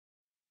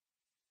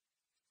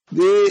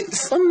The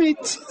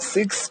summit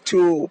seeks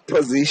to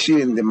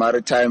position the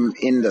maritime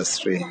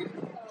industry,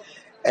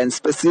 and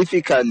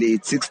specifically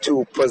it seeks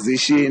to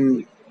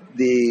position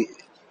the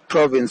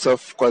province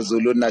of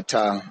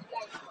KwaZulu-Natal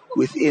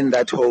within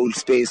that whole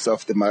space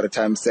of the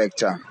maritime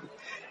sector.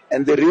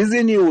 And the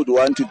reason you would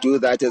want to do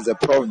that as a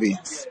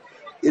province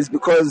is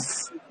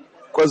because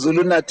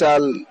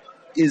KwaZulu-Natal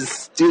is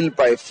still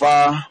by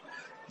far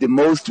the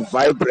most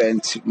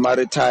vibrant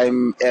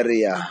maritime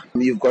area.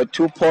 You've got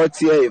two ports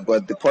here, you've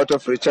got the port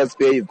of Richards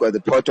Bay, you've got the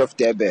port of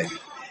Durban.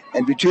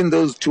 And between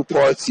those two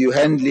ports, you're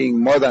handling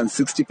more than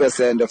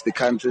 60% of the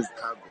country's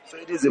cargo. So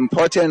it is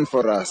important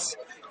for us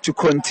to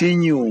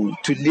continue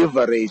to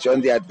leverage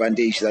on the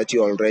advantage that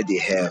you already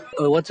have.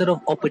 What sort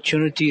of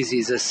opportunities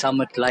is a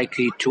summit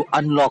likely to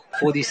unlock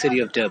for the city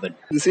of Durban?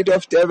 The city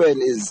of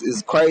Durban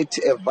is quite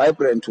a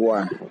vibrant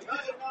one.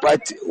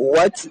 But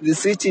what the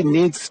city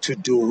needs to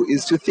do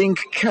is to think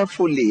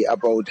carefully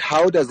about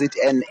how does it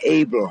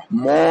enable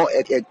more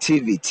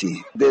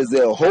activity. There's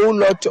a whole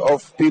lot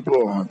of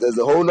people, there's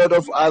a whole lot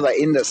of other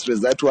industries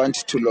that want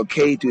to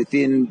locate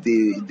within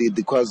the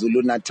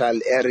KwaZulu-Natal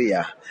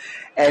area.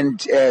 And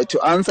to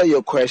answer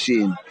your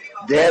question,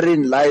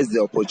 therein lies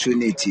the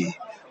opportunity.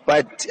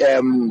 But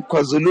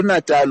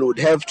KwaZulu-Natal would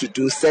have to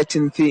do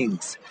certain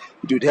things.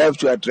 It would have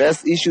to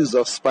address issues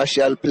of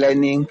spatial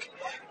planning.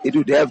 It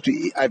would have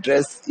to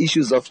address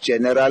issues of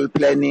general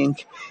planning.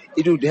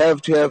 It would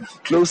have to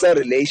have closer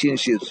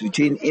relationships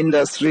between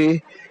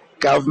industry,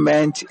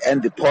 government,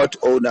 and the port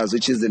owners,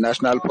 which is the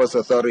National Ports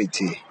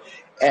Authority.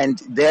 And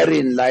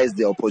therein lies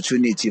the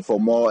opportunity for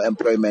more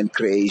employment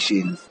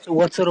creation. So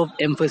what sort of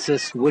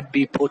emphasis would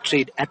be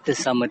portrayed at the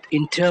summit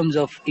in terms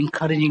of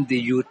encouraging the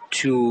youth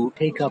to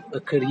take up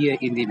a career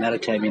in the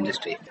maritime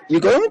industry?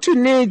 You're going to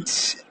need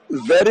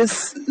very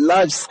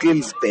large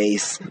skills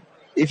base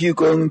if you're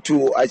going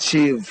to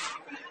achieve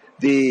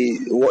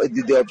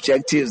the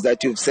objectives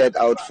that you've set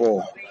out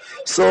for.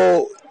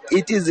 So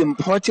it is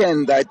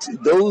important that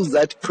those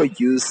that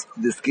produce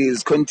the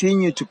skills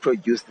continue to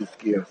produce the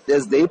skills.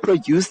 As they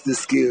produce the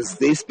skills,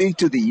 they speak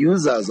to the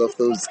users of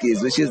those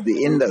skills, which is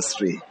the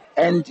industry.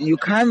 And you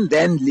can't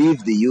then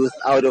leave the youth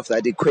out of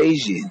that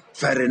equation.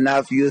 Fair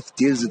enough, youth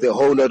deals with a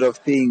whole lot of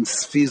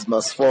things, fees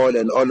must fall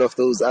and all of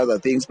those other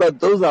things, but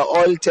those are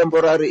all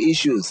temporary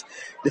issues.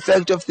 The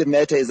fact of the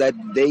matter is that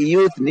the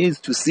youth needs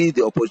to see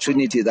the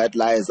opportunity that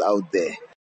lies out there.